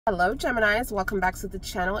Hello Geminis, welcome back to the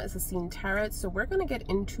channel. It's Ascene Tarot. So we're going to get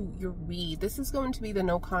into your read. This is going to be the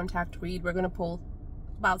no contact read. We're going to pull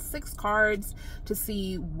about 6 cards to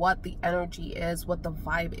see what the energy is, what the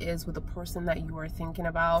vibe is with the person that you are thinking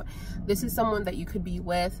about. This is someone that you could be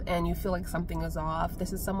with and you feel like something is off.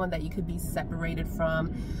 This is someone that you could be separated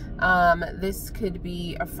from. This could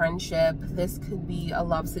be a friendship. This could be a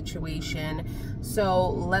love situation. So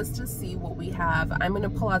let's just see what we have. I'm going to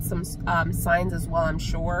pull out some signs as well, I'm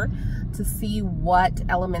sure, to see what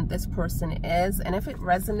element this person is. And if it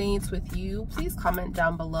resonates with you, please comment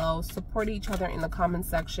down below. Support each other in the comment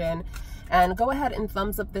section. And go ahead and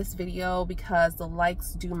thumbs up this video because the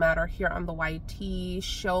likes do matter here on the YT.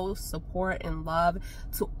 Show support and love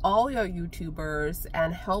to all your YouTubers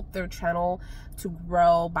and help their channel to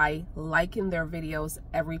grow by liking their videos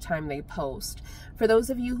every time they post. For those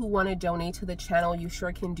of you who want to donate to the channel, you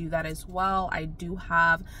sure can do that as well. I do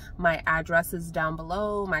have my addresses down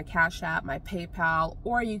below, my Cash App, my PayPal,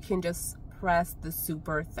 or you can just press the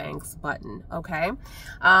super thanks button. Okay,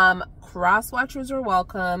 cross watchers are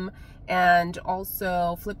welcome, and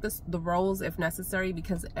also flip the roles if necessary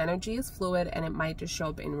because energy is fluid and it might just show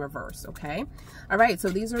up in reverse. Okay, all right, so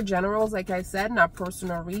these are generals, like I said, not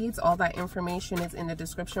personal reads. All that information is in the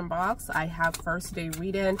description box. I have first day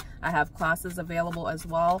reading, I have classes available as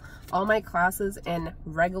well. All my classes and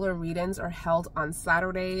regular readings are held on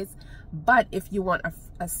Saturdays, but if you want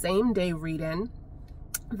a same day reading,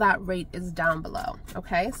 that rate is down below.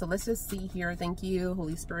 Okay, so let's just see here. Thank you,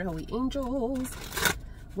 Holy Spirit, Holy Angels.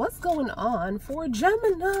 What's going on for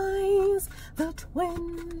Geminis, the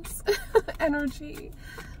twins energy?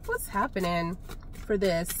 What's happening for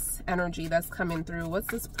this energy that's coming through? What's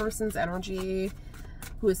this person's energy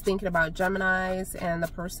who is thinking about Geminis and the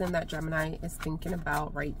person that Gemini is thinking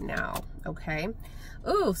about right now? Okay.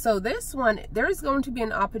 Oh, so this one, there is going to be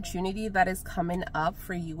an opportunity that is coming up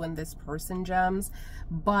for you and this person, Gems,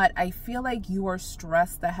 but I feel like you are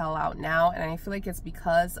stressed the hell out now, and I feel like it's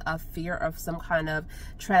because of fear of some kind of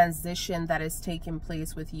transition that is taking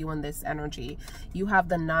place with you and this energy. You have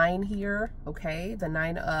the 9 here, okay, the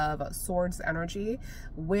 9 of Swords energy,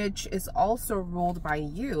 which is also ruled by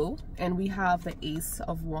you, and we have the Ace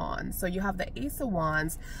of Wands. So you have the Ace of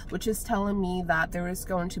Wands, which is telling me that there is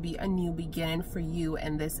going to be a new beginning for you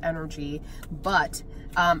and this energy, but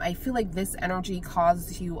I feel like this energy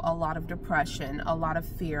caused you a lot of depression, a lot of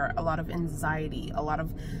fear, a lot of anxiety, a lot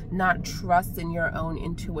of not trust in your own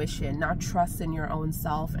intuition, not trust in your own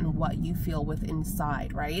self and what you feel with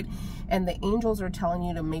inside, right? And the angels are telling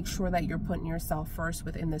you to make sure that you're putting yourself first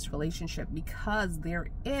within this relationship because there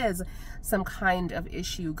is some kind of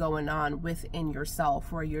issue going on within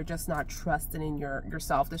yourself where you're just not trusting in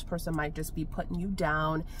yourself. This person might just be putting you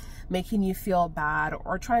down, making you feel bad,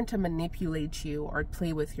 or trying to manipulate you or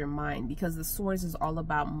play with your mind, because the Swords is all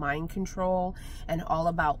about mind control and all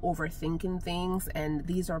about overthinking things, and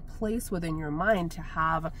these are placed within your mind to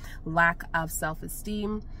have lack of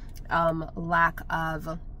self-esteem, lack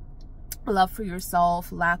of love for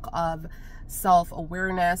yourself, lack of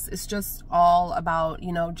self-awareness. It's just all about,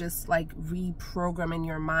 you know, just like reprogramming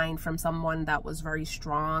your mind from someone that was very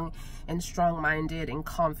strong and strong-minded and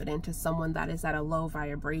confident to someone that is at a low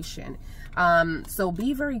vibration. So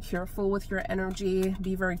be very careful with your energy.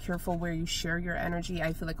 Be very careful where you share your energy.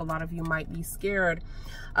 I feel like a lot of you might be scared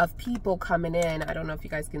of people coming in, I don't know if you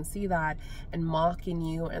guys can see that, and mocking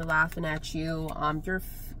you and laughing at you.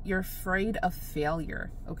 You're afraid of failure,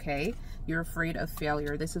 okay? You're afraid of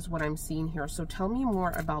failure. This is what I'm seeing here. So tell me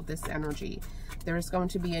more about this energy. There's going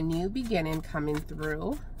to be a new beginning coming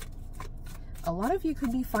through. A lot of you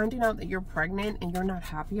could be finding out that you're pregnant and you're not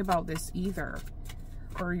happy about this either.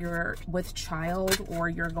 Or you're with child, or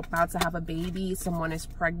you're about to have a baby, someone is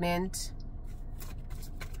pregnant.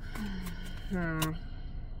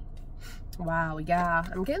 Wow, yeah.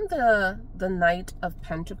 I'm getting the Knight of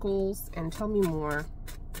Pentacles, and tell me more.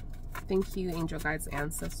 Thank you, angel guides,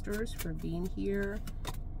 ancestors, for being here.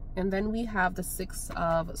 And then we have the 6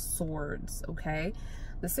 of Swords, okay?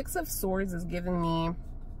 The 6 of Swords is giving me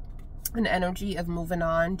an energy of moving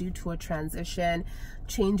on due to a transition,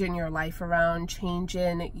 changing your life around,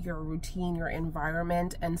 changing your routine, your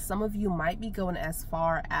environment, and some of you might be going as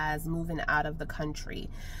far as moving out of the country.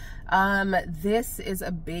 This is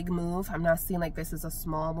a big move. I'm not seeing like this is a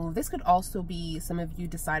small move. This could also be some of you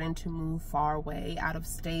deciding to move far away, out of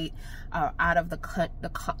state, out of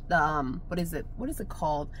what is it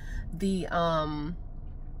called? The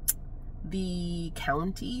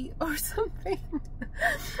county or something.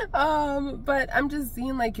 But I'm just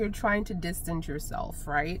seeing like you're trying to distance yourself,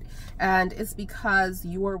 right? And it's because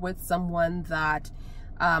you are with someone that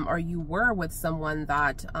or you were with someone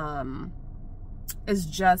that is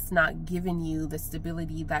just not giving you the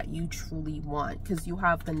stability that you truly want, because you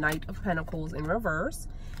have the Knight of Pentacles in reverse,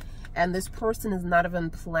 and this person is not even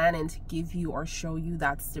planning to give you or show you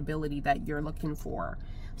that stability that you're looking for.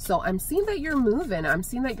 So I'm seeing that you're moving. I'm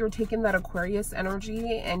seeing that you're taking that Aquarius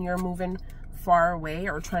energy and you're moving far away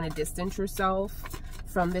or trying to distance yourself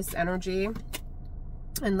from this energy.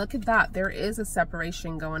 And look at that. There is a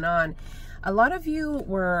separation going on. A lot of you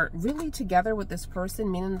were really together with this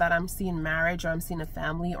person, meaning that I'm seeing marriage, or I'm seeing a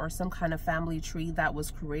family or some kind of family tree that was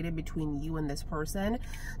created between you and this person.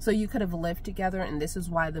 So you could have lived together, and this is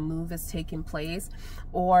why the move is taking place.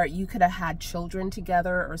 Or you could have had children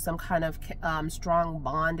together, or some kind of strong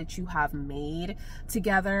bond that you have made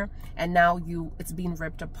together, and now it's being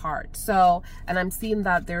ripped apart. So, and I'm seeing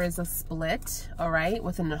that there is a split, all right,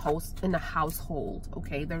 within the household.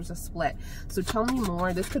 Okay, there's a split. So tell me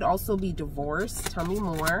more. This could also be divorce. Tell me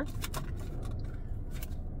more.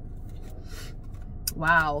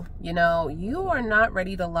 Wow, you know, you are not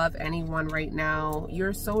ready to love anyone right now.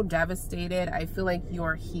 You're so devastated. I feel like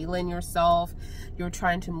you're healing yourself. You're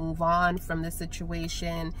trying to move on from this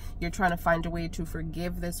situation. You're trying to find a way to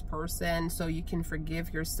forgive this person so you can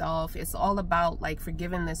forgive yourself. It's all about like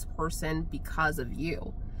forgiving this person because of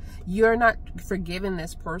you. You're not forgiving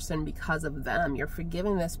this person because of them. You're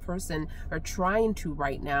forgiving this person, or trying to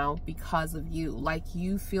right now, because of you. Like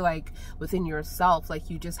you feel like within yourself,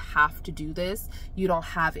 like you just have to do this. You don't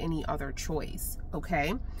have any other choice,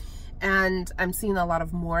 okay? And I'm seeing a lot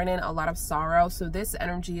of mourning, a lot of sorrow. So this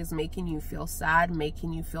energy is making you feel sad,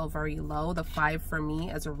 making you feel very low. The 5 for me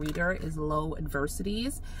as a reader is low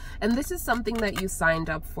adversities. And this is something that you signed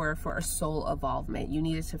up for a soul involvement. You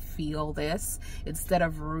needed to feel this instead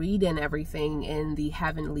of reading everything in the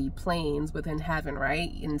heavenly planes within heaven,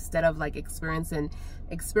 right? Instead of like experiencing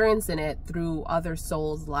it through other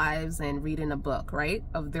souls' lives and reading a book, right,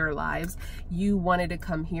 of their lives. You wanted to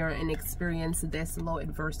come here and experience this low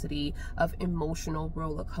adversity of emotional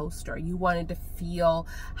roller coaster. You wanted to feel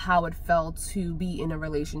how it felt to be in a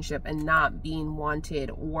relationship and not being wanted,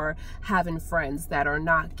 or having friends that are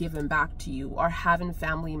not giving back to you, or having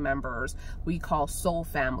family members we call soul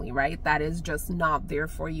family, right, that is just not there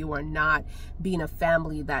for you, or not being a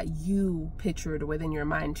family that you pictured within your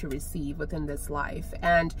mind to receive within this life.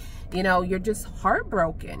 And you know, you're just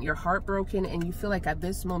heartbroken. You're heartbroken, and you feel like at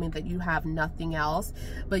this moment that you have nothing else.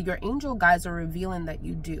 But your angel guides are revealing that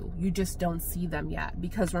you do. You just don't see them yet,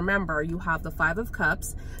 because remember, you have the 5 of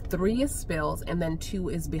Cups, 3 is spills, and then 2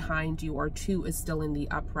 is behind you, or 2 is still in the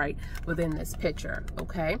upright within this picture.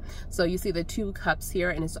 Okay, so you see the 2 cups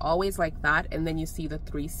here, and it's always like that, and then you see the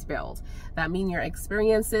 3 spills. That means your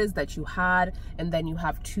experiences that you had, and then you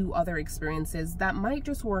have 2 other experiences that might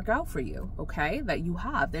just work out for you, okay, that you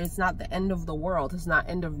have. It's not the end of the world. It's not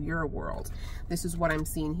end of your world. This is what I'm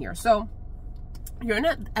seeing here. So you're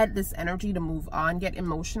not at this energy to move on yet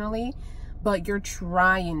emotionally, but you're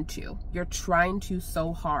trying to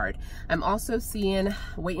so hard. I'm also seeing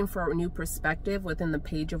waiting for a new perspective within the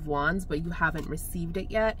Page of Wands, but you haven't received it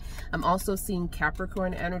yet. I'm also seeing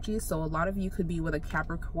Capricorn energy. So a lot of you could be with a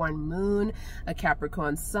Capricorn moon, a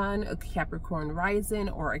Capricorn sun, a Capricorn rising,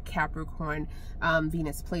 or a Capricorn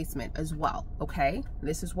Venus placement as well. Okay,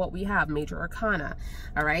 this is what we have, major arcana.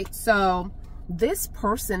 All right, so this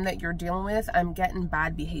person that you're dealing with, I'm getting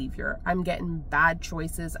bad behavior. I'm getting bad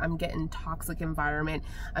choices. I'm getting toxic environment.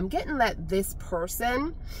 I'm getting that this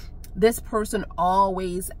person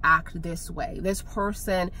always act this way. This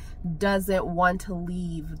person doesn't want to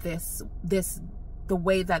leave the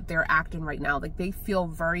way that they're acting right now. Like they feel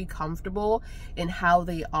very comfortable in how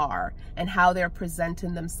they are and how they're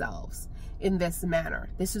presenting themselves in this manner.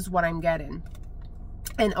 This is what I'm getting.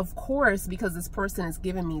 And of course, because this person is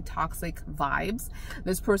giving me toxic vibes,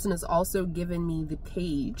 this person is also giving me the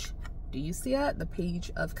Page. Do you see it? The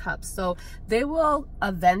Page of Cups. So they will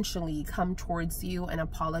eventually come towards you and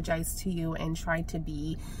apologize to you and try to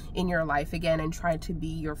be in your life again and try to be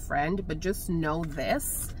your friend. But just know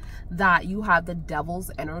this, that you have the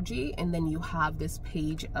Devil's energy, and then you have this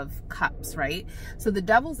Page of Cups, right? So the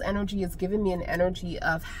Devil's energy is giving me an energy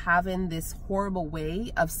of having this horrible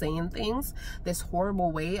way of saying things, this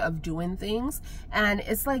horrible way of doing things, and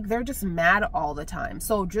it's like they're just mad all the time.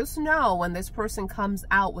 So just know when this person comes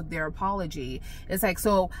out with their apology, it's like,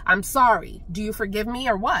 so I'm sorry, do you forgive me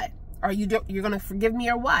or what? Are you're going to forgive me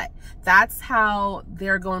or what? That's how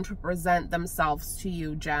they're going to present themselves to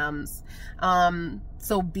you, gems.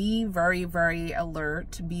 So be very, very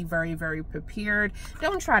alert. Be very, very prepared.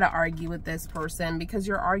 Don't try to argue with this person, because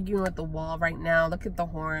you're arguing with the wall right now. Look at the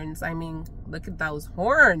horns. I mean, look at those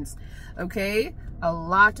horns. Okay? A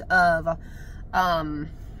lot of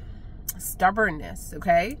stubbornness,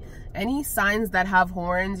 okay? Any signs that have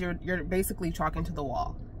horns, you're basically talking to the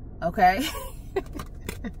wall, okay?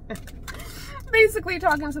 Basically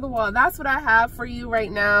talking to the wall. That's what I have for you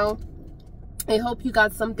right now. I hope you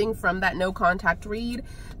got something from that no contact read.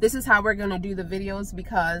 This is how we're going to do the videos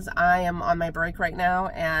because I am on my break right now,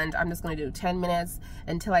 and I'm just going to do 10 minutes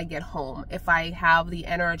until I get home if I have the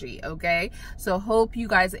energy, okay? So hope you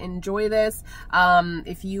guys enjoy this.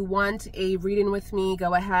 If you want a reading with me,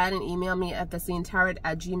 go ahead and email me at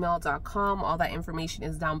thescenetarot@gmail.com. All that information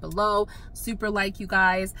is down below. Super like you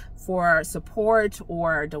guys for support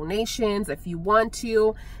or donations if you want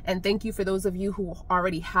to. And thank you for those of you who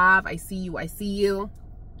already have. I see you. I see you.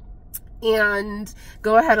 And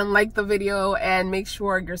go ahead and like the video and make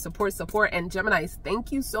sure your support. And Geminis,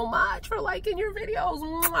 thank you so much for liking your videos.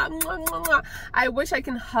 Mwah, mwah, mwah, mwah. I wish I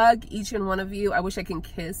can hug each and one of you. I wish I can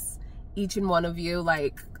kiss each and one of you,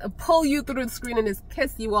 like pull you through the screen and just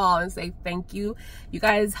kiss you all and say thank you. You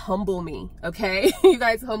guys humble me, okay? You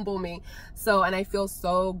guys humble me. So, and I feel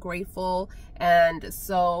so grateful, and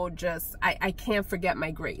so just I can't forget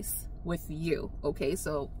my grace with you, okay?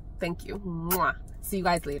 So thank you. Mwah. See you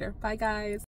guys later. Bye, guys.